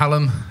Sheffield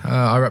Hallam.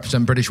 I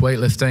represent British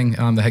weightlifting.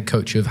 I'm the head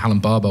coach of Hallam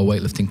Barbell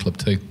Weightlifting Club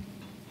too.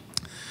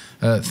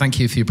 Thank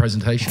you for your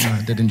presentation.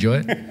 I did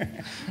enjoy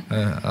it.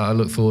 I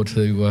look forward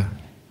to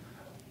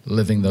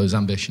living those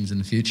ambitions in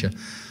the future.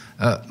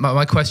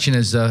 My question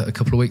is, a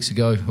couple of weeks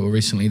ago, or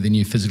recently, the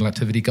new physical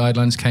activity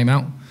guidelines came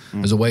out.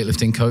 As a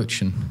weightlifting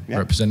coach and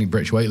representing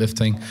British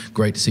weightlifting,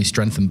 great to see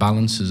strength and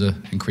balance as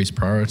an increased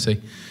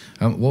priority.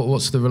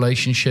 What's the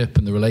relationship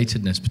and the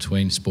relatedness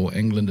between Sport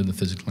England and the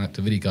physical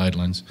activity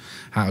guidelines?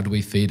 How do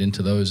we feed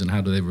into those and how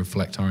do they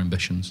reflect our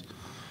ambitions?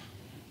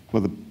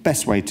 Well, the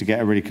best way to get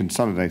a really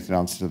consolidated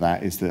answer to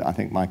that is that I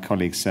think my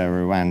colleague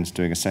Sarah Ruan's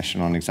doing a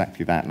session on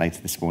exactly that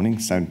later this morning.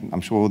 So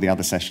I'm sure all the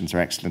other sessions are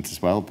excellent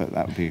as well, but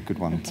that would be a good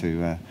one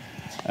to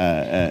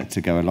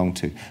go along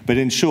to. But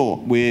in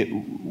short,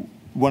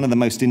 one of the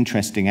most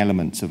interesting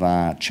elements of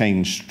our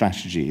change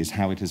strategy is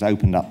how it has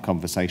opened up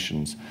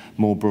conversations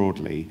more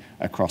broadly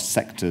across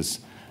sectors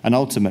And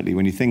ultimately,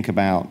 when you think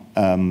about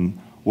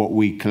what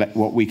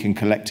we can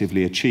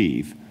collectively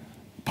achieve,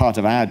 part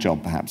of our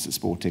job, perhaps, at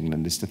Sport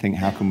England is to think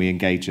how can we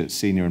engage at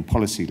senior and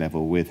policy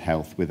level with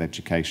health, with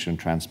education,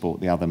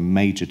 transport, the other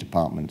major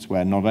departments,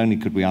 where not only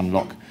could we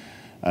unlock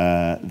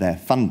their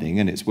funding,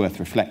 and it's worth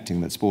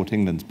reflecting that Sport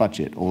England's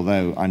budget,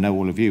 although I know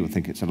all of you will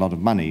think it's a lot of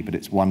money, but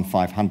it's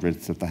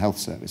 1/500th of the health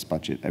service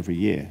budget every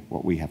year,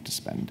 what we have to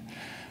spend.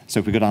 So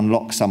if we could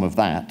unlock some of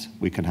that,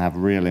 we can have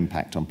real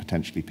impact on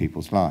potentially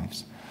people's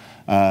lives.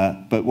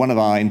 But one of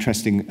our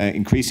interesting,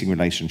 increasing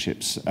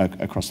relationships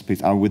across the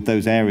piece are with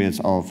those areas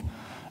of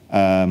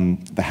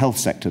the health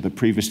sector that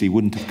previously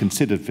wouldn't have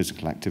considered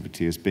physical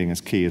activity as being as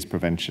key as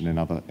prevention in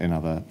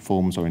other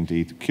forms, or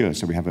indeed cure.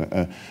 So we have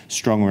a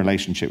strong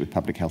relationship with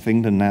Public Health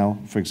England now,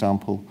 for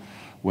example,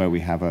 where we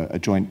have a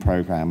joint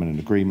programme and an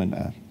agreement,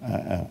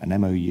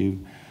 an MOU,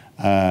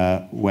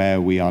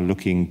 where we are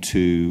looking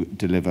to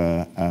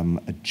deliver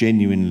a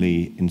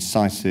genuinely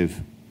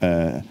incisive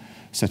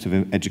set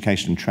of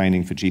education and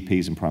training for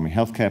GPs and primary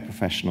healthcare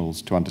professionals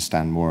to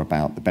understand more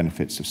about the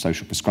benefits of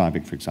social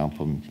prescribing, for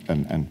example,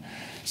 and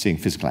seeing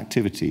physical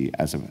activity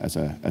as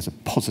a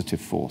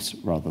positive force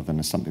rather than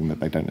as something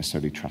that they don't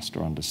necessarily trust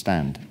or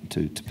understand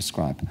to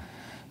prescribe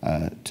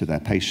to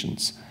their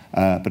patients.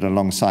 But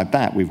alongside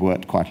that, we've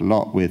worked quite a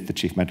lot with the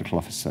Chief Medical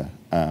Officer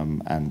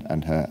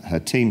and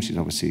her team. She's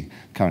obviously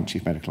current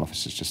Chief Medical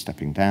Officer, just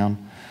stepping down.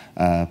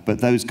 But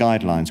those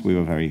guidelines we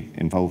were very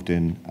involved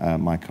in.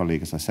 My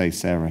colleague, as I say,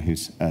 Sarah,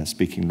 who's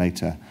speaking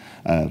later,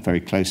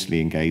 very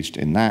closely engaged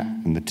in that,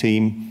 and the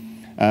team.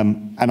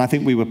 And I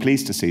think we were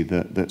pleased to see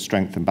that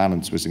strength and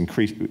balance was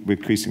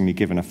increasingly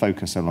given a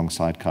focus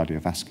alongside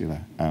cardiovascular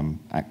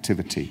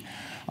activity.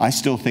 I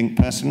still think,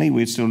 personally,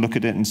 we'd still look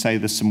at it and say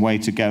there's some way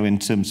to go in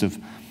terms of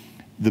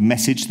the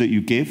message that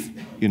you give.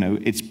 You know,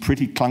 it's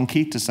pretty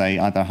clunky to say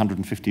either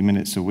 150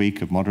 minutes a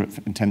week of moderate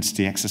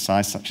intensity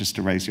exercise, such as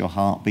to raise your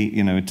heartbeat,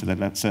 you know, to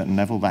a certain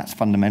level. That's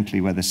fundamentally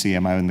where the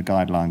CMO and the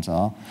guidelines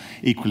are.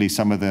 Equally,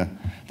 some of the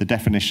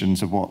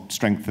definitions of what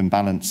strength and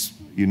balance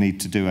you need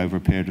to do over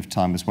a period of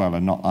time as well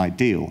are not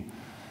ideal.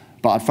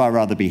 But I'd far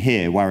rather be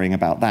here worrying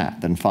about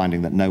that than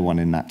finding that no one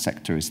in that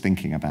sector is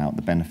thinking about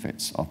the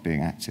benefits of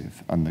being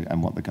active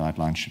and what the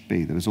guidelines should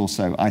be. There was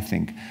also, I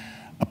think,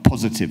 a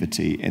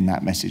positivity in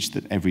that message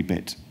that every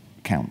bit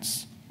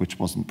counts, which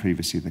wasn't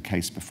previously the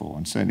case before.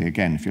 And certainly,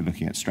 again, if you're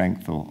looking at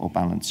strength or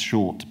balance,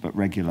 short but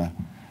regular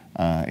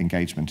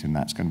engagement in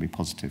that's going to be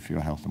positive for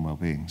your health and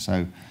well-being.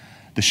 So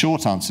the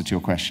short answer to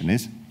your question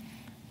is,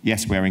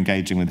 yes, we're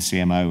engaging with the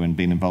CMO and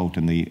being involved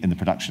in the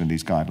production of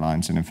these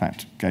guidelines, and in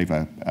fact gave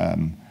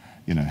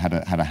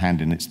had a hand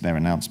in their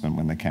announcement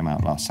when they came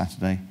out last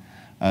Saturday.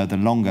 The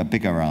longer,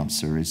 bigger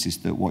answer is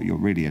that what you're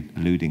really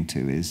alluding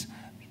to is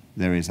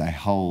there is a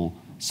whole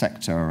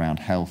sector around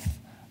health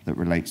that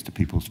relates to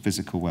people's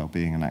physical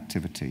well-being and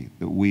activity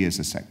that we as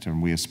a sector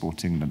and we as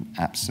Sport England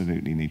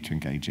absolutely need to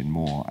engage in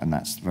more, and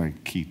that's very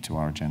key to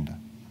our agenda.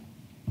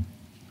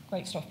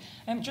 Great stuff.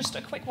 Just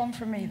a quick one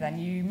from me then.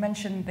 You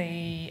mentioned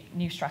the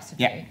new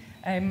strategy.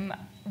 Yeah.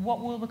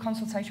 What will the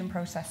consultation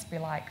process be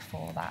like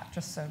for that,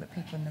 just so that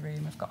people in the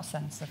room have got a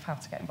sense of how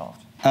to get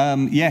involved?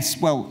 Yes,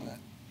 well,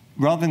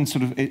 rather than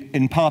sort of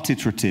in part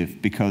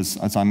iterative, because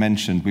as I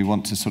mentioned, we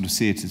want to sort of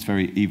see it as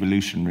very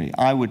evolutionary.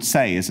 I would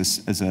say as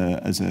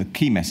a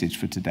key message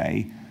for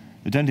today,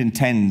 I don't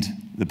intend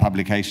the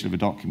publication of a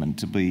document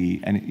to be,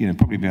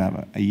 probably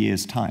about a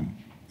year's time,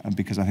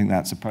 because I think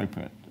that's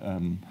appropriate.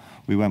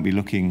 We won't be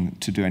looking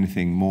to do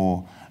anything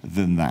more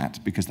than that,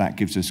 because that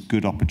gives us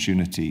good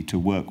opportunity to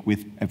work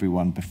with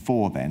everyone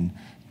before then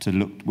to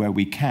look where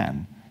we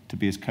can to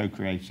be as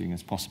co-creating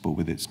as possible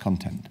with its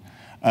content.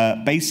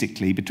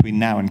 Basically, between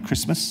now and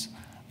Christmas,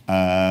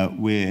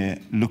 we're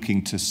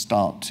looking to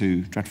start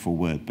to, dreadful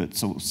word, but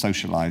sort of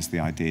socialise the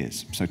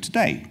ideas. So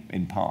today,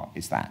 in part,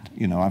 is that.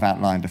 You know, I've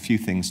outlined a few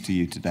things to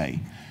you today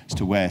as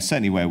to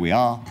certainly where we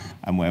are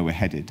and where we're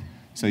headed.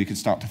 So you can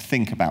start to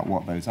think about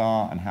what those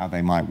are and how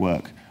they might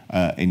work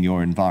in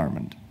your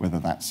environment, whether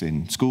that's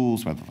in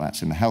schools, whether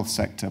that's in the health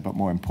sector, but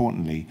more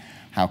importantly,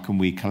 how can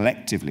we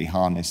collectively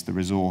harness the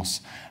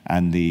resource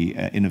and the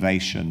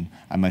innovation,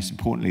 and most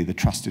importantly, the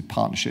trusted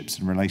partnerships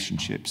and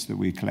relationships that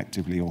we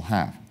collectively all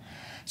have.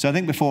 So I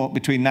think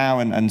between now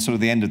and sort of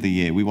the end of the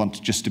year, we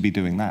want just to be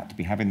doing that, to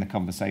be having the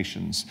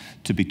conversations,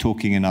 to be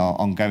talking in our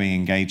ongoing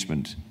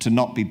engagement, to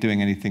not be doing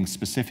anything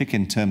specific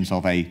in terms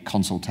of a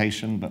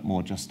consultation, but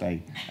more just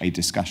a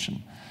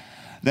discussion.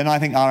 Then I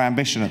think our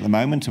ambition at the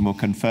moment, and we'll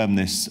confirm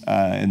this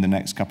in the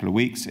next couple of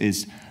weeks,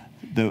 is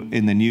that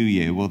in the new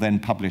year we'll then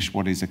publish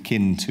what is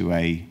akin to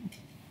a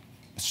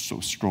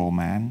sort of straw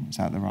man, is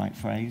that the right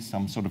phrase?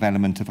 Some sort of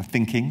element of a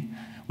thinking,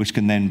 which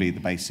can then be the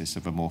basis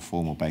of a more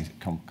formal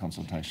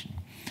consultation.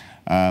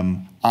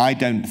 I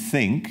don't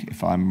think,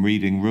 if I'm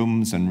reading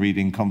rooms and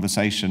reading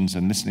conversations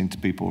and listening to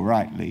people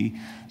rightly,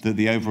 that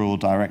the overall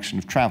direction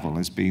of travel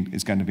is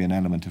going to be an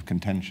element of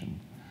contention.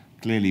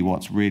 Clearly,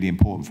 what's really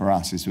important for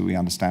us is that we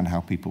understand how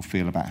people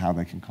feel about how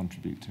they can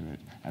contribute to it,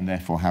 and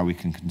therefore how we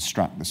can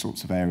construct the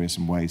sorts of areas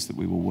and ways that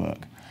we will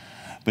work.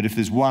 But if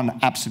there's one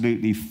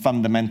absolutely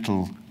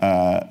fundamental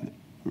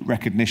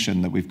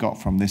recognition that we've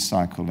got from this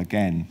cycle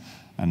again,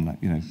 and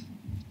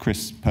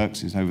Chris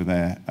Perks is over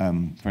there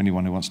for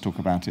anyone who wants to talk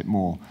about it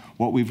more,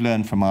 what we've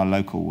learned from our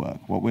local work,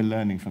 what we're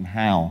learning from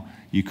how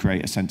you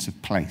create a sense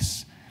of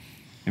place.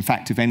 In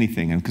fact, if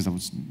anything, and because I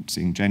was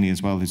seeing Jenny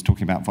as well, who's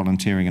talking about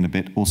volunteering in a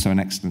bit, also an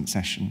excellent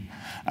session,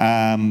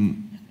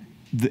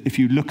 if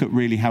you look at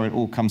really how it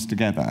all comes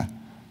together,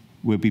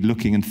 we'll be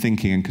looking and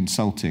thinking and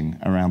consulting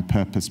around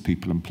purpose,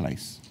 people and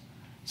place.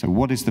 So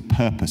what is the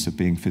purpose of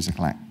being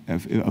physical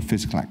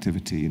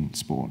activity in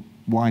sport?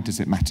 Why does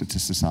it matter to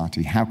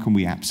society? How can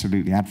we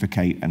absolutely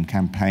advocate and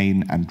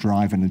campaign and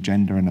drive an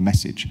agenda and a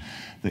message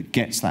that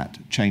gets that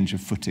change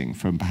of footing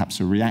from perhaps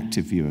a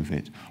reactive view of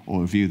it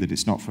or a view that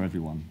it's not for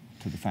everyone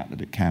to the fact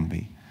that it can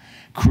be?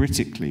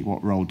 Critically,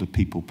 what role do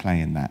people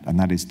play in that? And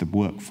that is the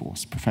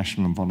workforce,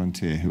 professional and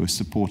volunteer, who are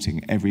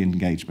supporting every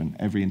engagement,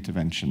 every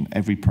intervention,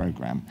 every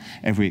program,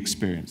 every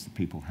experience that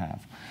people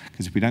have.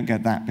 Because if we don't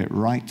get that bit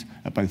right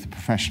at both the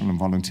professional and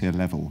volunteer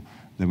level,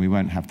 then we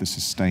won't have the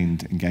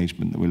sustained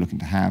engagement that we're looking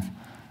to have.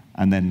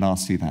 And then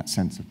lastly, that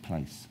sense of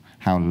place.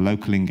 How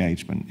local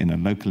engagement in a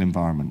local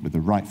environment with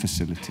the right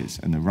facilities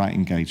and the right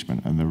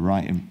engagement and the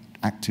right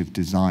active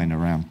design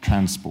around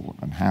transport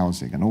and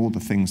housing and all the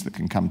things that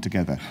can come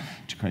together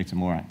to create a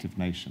more active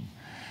nation.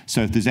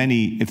 So if there's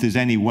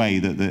any way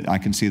that I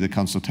can see the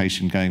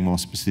consultation going more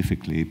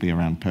specifically, it'd be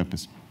around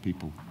purpose,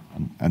 people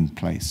and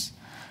place.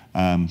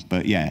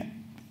 But yeah,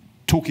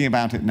 talking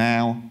about it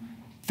now,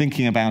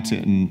 thinking about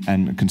it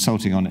and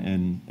consulting on it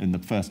in the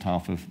first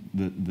half of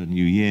the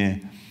new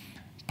year,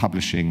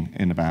 publishing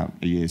in about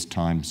a year's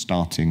time,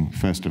 starting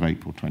 1st of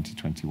April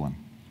 2021.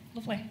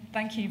 Lovely.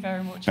 Thank you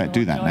very much Better for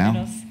do that joining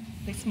now. us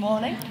this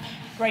morning.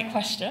 Great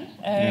question.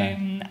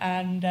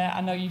 And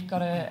I know you've got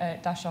to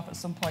dash off at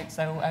some point,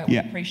 so we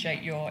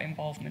appreciate your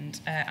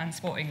involvement and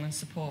Sport England's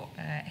support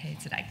here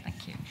today.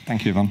 Thank you.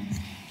 Thank you, Yvonne.